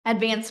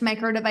Advanced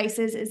micro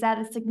devices is at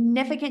a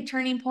significant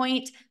turning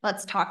point.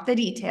 Let's talk the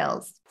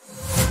details.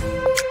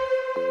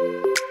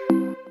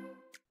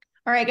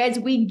 All right, guys,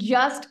 we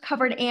just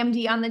covered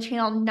AMD on the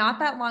channel not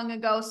that long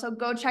ago, so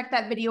go check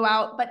that video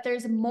out. But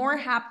there's more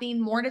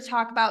happening, more to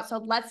talk about, so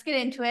let's get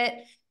into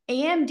it.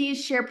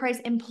 AMD's share price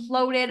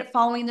imploded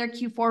following their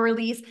Q4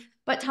 release.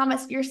 But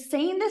Thomas, you're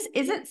saying this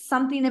isn't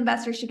something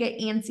investors should get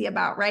antsy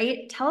about,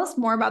 right? Tell us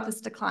more about this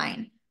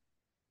decline.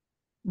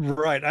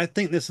 Right. I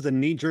think this is a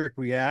knee-jerk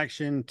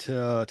reaction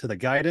to the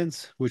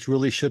guidance, which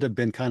really should have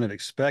been kind of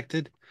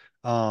expected.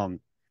 So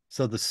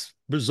the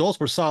results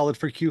were solid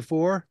for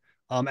Q4,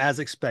 as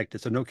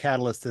expected. So no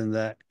catalyst in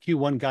that.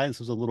 Q1 guidance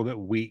was a little bit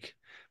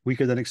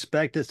weaker than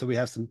expected. So we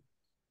have some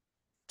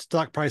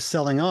stock price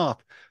selling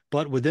off.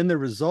 But within the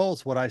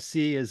results, what I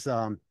see is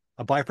a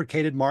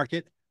bifurcated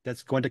market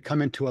that's going to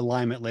come into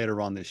alignment later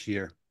on this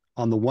year.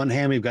 On the one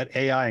hand, we've got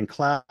AI and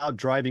cloud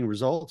driving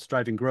results,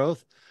 driving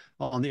growth.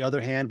 On the other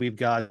hand, we've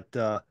got,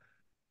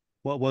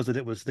 what was it?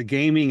 It was the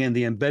gaming and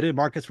the embedded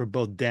markets were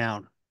both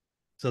down.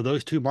 So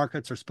those two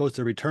markets are supposed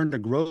to return to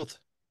growth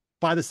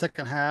by the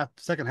second half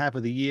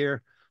of the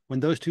year.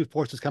 When those two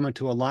forces come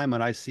into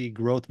alignment, I see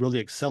growth really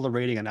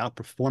accelerating and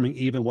outperforming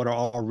even what are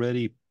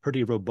already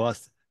pretty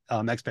robust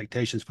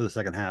expectations for the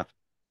second half.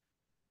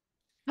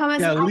 Thomas,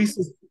 Yeah,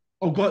 Lisa.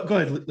 Oh, go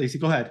ahead, Lacey.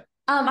 Go ahead.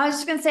 I was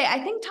just going to say,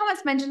 I think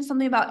Thomas mentioned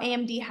something about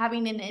AMD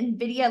having an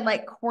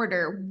NVIDIA-like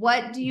quarter.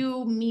 What do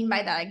you mean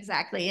by that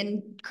exactly?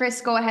 And Chris,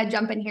 go ahead,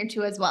 jump in here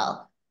too as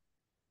well.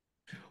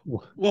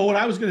 Well, what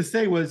I was going to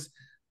say was,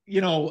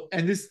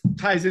 and this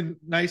ties in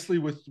nicely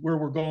with where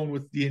we're going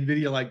with the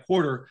NVIDIA-like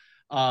quarter.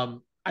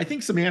 I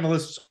think some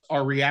analysts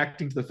are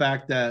reacting to the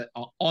fact that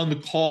on the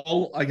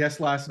call, I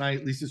guess last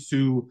night, Lisa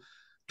Su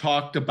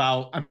talked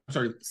about, I'm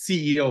sorry,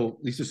 CEO,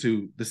 Lisa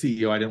Su, the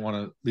CEO, I didn't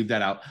want to leave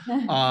that out.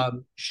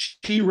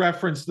 She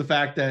referenced the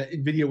fact that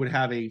NVIDIA would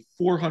have a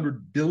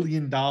 $400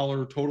 billion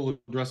total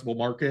addressable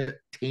market,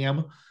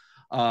 TAM,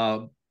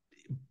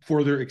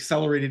 for their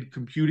accelerated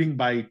computing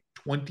by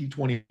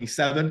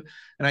 2027.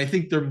 And I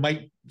think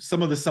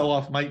some of the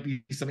sell-off might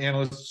be some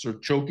analysts are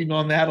choking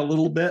on that a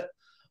little bit.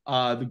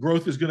 The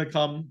growth is going to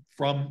come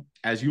from,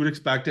 as you would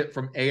expect it,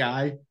 from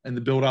AI and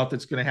the build out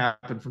that's going to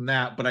happen from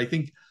that. But I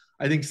think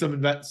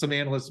some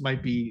analysts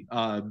might be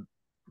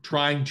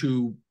trying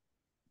to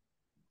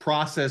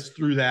process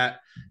through that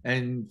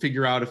and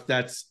figure out if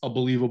that's a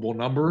believable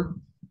number.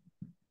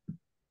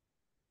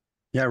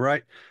 Yeah,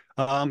 right.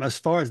 As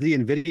far as the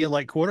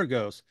NVIDIA-like quarter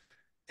goes,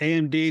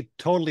 AMD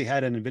totally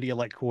had an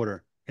NVIDIA-like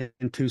quarter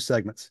in two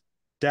segments,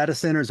 data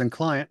centers and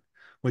client,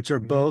 which are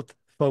both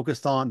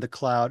focused on the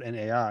cloud and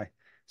AI.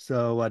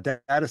 So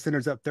data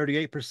centers up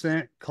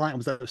 38%, client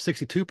was up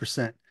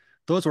 62%.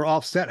 Those were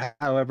offset,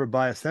 however,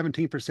 by a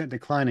 17%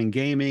 decline in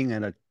gaming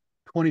and a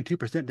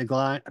 22%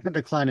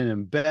 decline in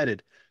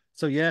embedded.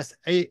 So yes,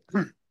 a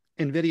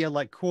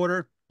NVIDIA-like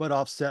quarter, but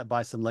offset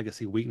by some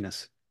legacy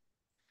weakness.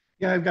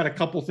 Yeah, I've got a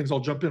couple of things. I'll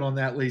jump in on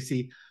that,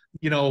 Lacey.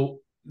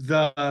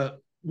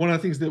 One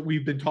of the things that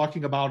we've been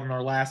talking about in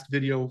our last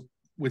video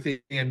with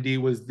AMD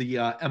was the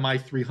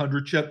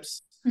MI300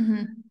 chips.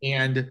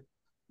 And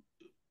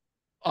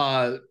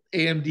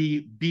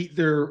AMD beat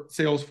their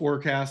sales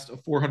forecast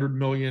of 400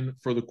 million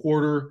for the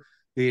quarter.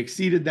 They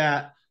exceeded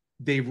that.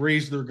 They've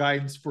raised their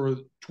guidance for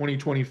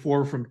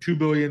 2024 from $2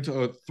 billion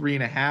to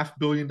 $3.5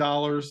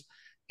 billion.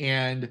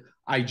 And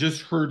I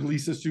just heard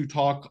Lisa Su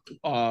talk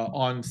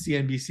on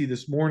CNBC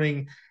this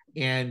morning.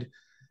 And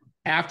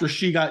after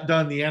she got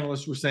done, the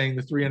analysts were saying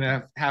the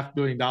 $3.5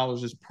 billion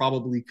is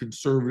probably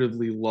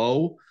conservatively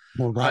low.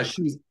 Well, right.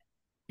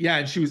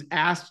 And she was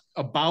asked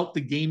about the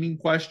gaming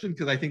question,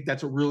 because I think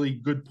that's a really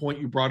good point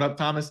you brought up,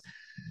 Thomas.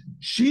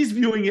 She's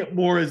viewing it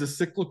more as a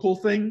cyclical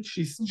thing.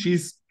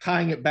 She's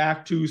tying it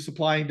back to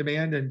supply and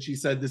demand, and she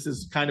said this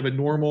is kind of a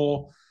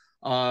normal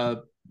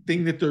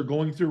thing that they're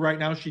going through right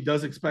now. She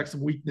does expect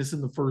some weakness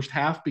in the first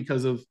half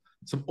because of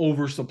some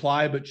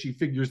oversupply, but she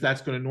figures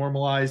that's going to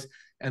normalize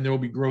and there will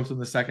be growth in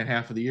the second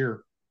half of the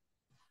year.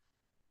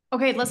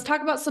 Okay, let's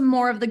talk about some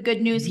more of the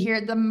good news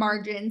here, the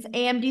margins.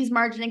 AMD's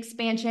margin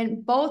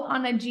expansion, both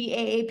on a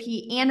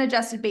GAAP and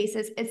adjusted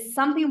basis, is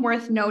something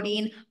worth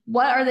noting.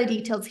 What are the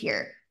details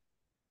here?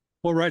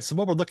 Well, right. So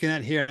what we're looking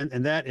at here,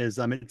 and that is,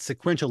 it's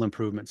sequential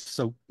improvements.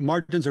 So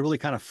margins are really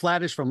kind of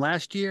flattish from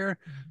last year,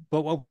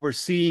 but what we're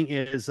seeing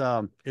is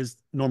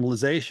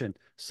normalization.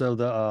 So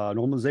the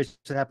normalization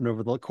that happened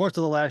over the course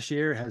of the last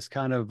year has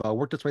kind of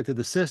worked its way through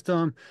the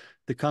system.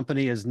 The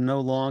company is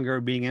no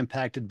longer being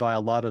impacted by a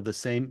lot of the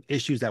same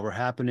issues that were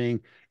happening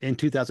in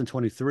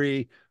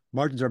 2023.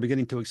 Margins are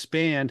beginning to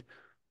expand.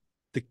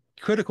 The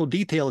critical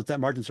detail is that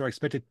margins are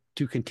expected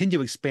to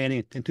continue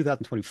expanding in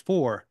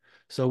 2024.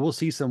 So we'll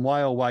see some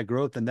YOY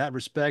growth in that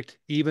respect,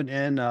 even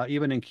in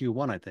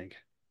Q1, I think.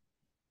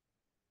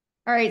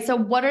 All right, so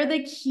what are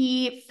the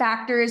key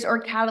factors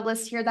or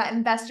catalysts here that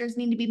investors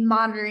need to be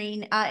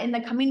monitoring in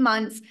the coming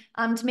months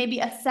to maybe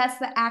assess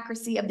the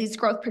accuracy of these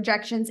growth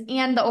projections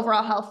and the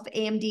overall health of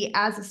AMD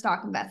as a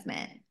stock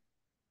investment?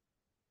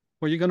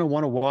 Well, you're going to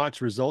want to watch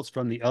results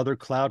from the other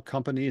cloud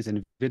companies,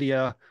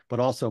 NVIDIA, but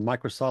also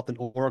Microsoft and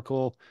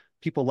Oracle,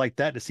 people like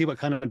that, to see what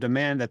kind of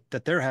demand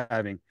that they're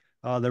having.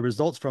 The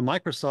results from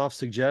Microsoft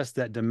suggest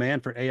that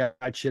demand for AI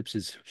chips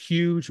is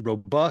huge,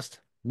 robust.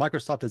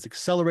 Microsoft is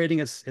accelerating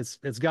its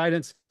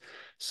guidance.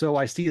 So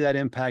I see that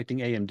impacting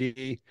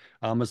AMD.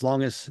 As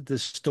long as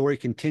this story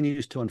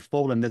continues to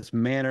unfold in this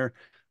manner,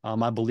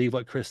 I believe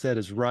what Chris said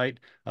is right.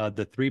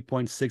 The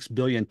 3.6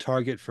 billion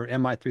target for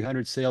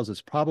MI300 sales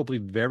is probably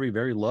very,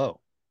 very low.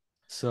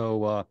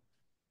 So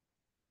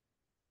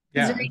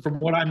yeah, and from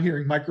what I'm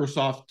hearing,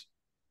 Microsoft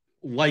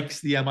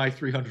likes the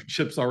MI300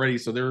 chips already,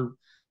 so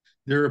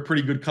they're a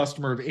pretty good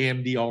customer of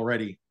AMD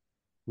already.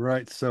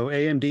 Right. So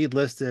AMD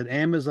listed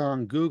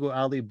Amazon, Google,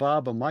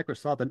 Alibaba,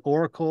 Microsoft, and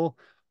Oracle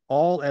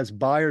all as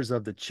buyers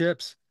of the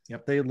chips.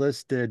 Yep. They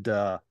listed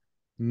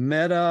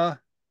Meta.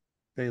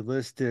 They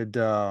listed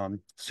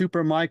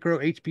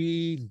Supermicro,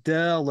 HP,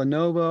 Dell,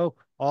 Lenovo,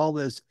 all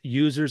as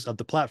users of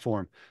the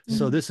platform. Mm-hmm.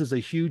 So this is a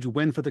huge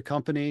win for the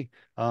company.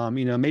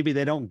 Maybe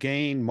they don't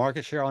gain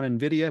market share on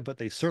NVIDIA, but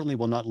they certainly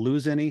will not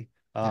lose any.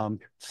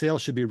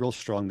 Sales should be real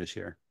strong this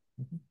year.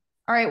 Mm-hmm.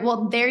 All right,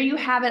 well, there you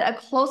have it. A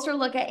closer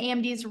look at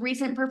AMD's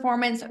recent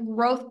performance,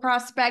 growth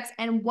prospects,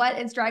 and what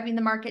is driving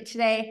the market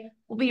today.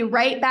 We'll be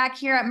right back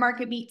here at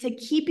MarketBeat to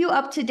keep you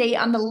up to date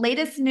on the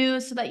latest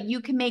news so that you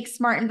can make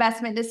smart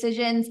investment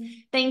decisions.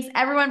 Thanks,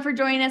 everyone, for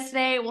joining us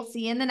today. We'll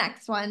see you in the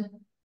next one.